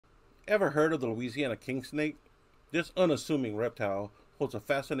Ever heard of the Louisiana Kingsnake? This unassuming reptile holds a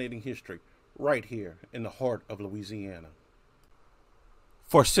fascinating history right here in the heart of Louisiana.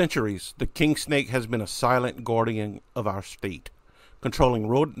 For centuries, the kingsnake has been a silent guardian of our state, controlling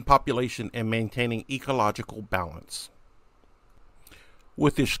rodent population and maintaining ecological balance.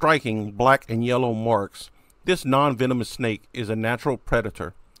 With its striking black and yellow marks, this non-venomous snake is a natural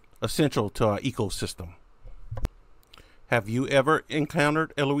predator, essential to our ecosystem. Have you ever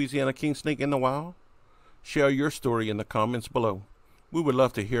encountered a Louisiana kingsnake in the wild? Share your story in the comments below. We would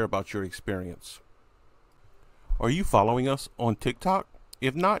love to hear about your experience. Are you following us on TikTok?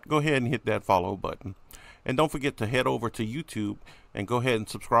 If not, go ahead and hit that follow button. And don't forget to head over to YouTube and go ahead and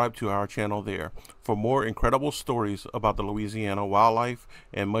subscribe to our channel there for more incredible stories about the Louisiana wildlife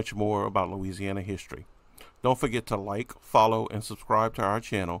and much more about Louisiana history. Don't forget to like, follow, and subscribe to our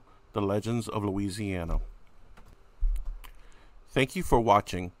channel, The Legends of Louisiana. Thank you for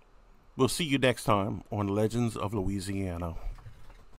watching. We'll see you next time on Legends of Louisiana.